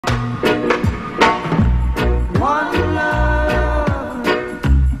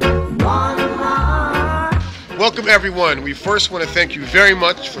Welcome everyone. We first want to thank you very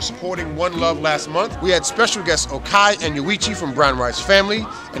much for supporting One Love last month. We had special guests Okai and Yuichi from Brown Rice Family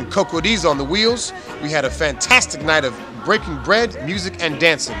and Coco D's on the wheels. We had a fantastic night of breaking bread, music, and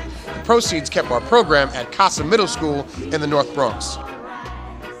dancing. The proceeds kept our program at Casa Middle School in the North Bronx.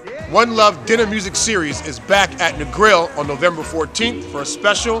 One Love Dinner Music Series is back at the Grill on November 14th for a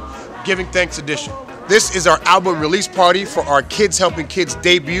special Giving Thanks edition. This is our album release party for our Kids Helping Kids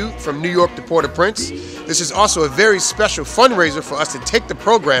debut from New York to Port-au-Prince. This is also a very special fundraiser for us to take the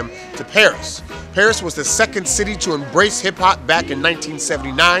program to Paris. Paris was the second city to embrace hip-hop back in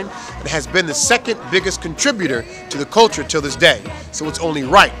 1979 and has been the second biggest contributor to the culture till this day. So it's only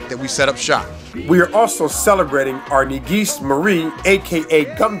right that we set up shop. We are also celebrating our niece Marie, aka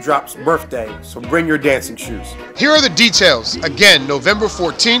Gumdrop's birthday, so bring your dancing shoes. Here are the details. Again, November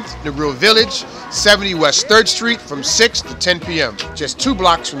 14th, Negril Village, 70 West 3rd Street from 6 to 10 p.m. Just 2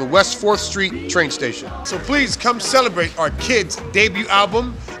 blocks from the West 4th Street train station. So please come celebrate our kids' debut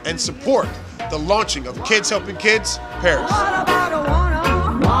album and support the launching of Kids Helping Kids Paris.